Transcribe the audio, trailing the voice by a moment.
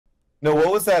No,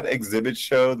 what was that exhibit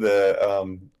show?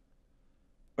 No,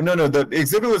 the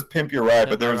exhibit was Pimp Your Ride,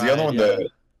 but Pimp there My was the other Ride, one, yeah.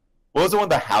 what was the one,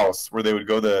 the house where they would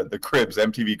go the Cribs,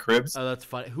 MTV Cribs? Oh, that's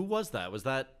funny. Who was that?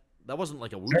 That wasn't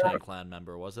like a Wu Tang Clan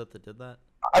member, was it? That did that?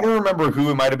 I don't remember who.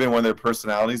 It might have been one of their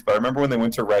personalities, but I remember when they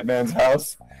went to Redman's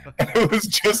house, and it was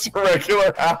just a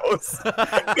regular house. There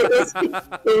was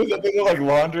a thing of like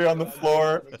laundry on the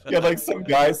floor. He had like some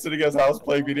guy sitting at his house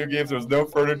playing video games. There was no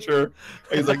furniture.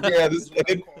 And he's like, yeah, this. And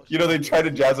then, they try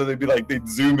to jazz it. They'd be like, they'd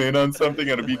zoom in on something,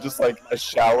 and it'd be just like a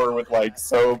shower with like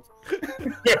soap.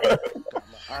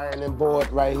 Ironing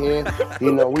board right here.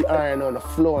 We iron on the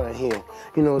floor in here.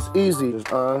 It's easy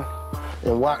to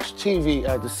and watch TV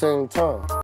at the same time.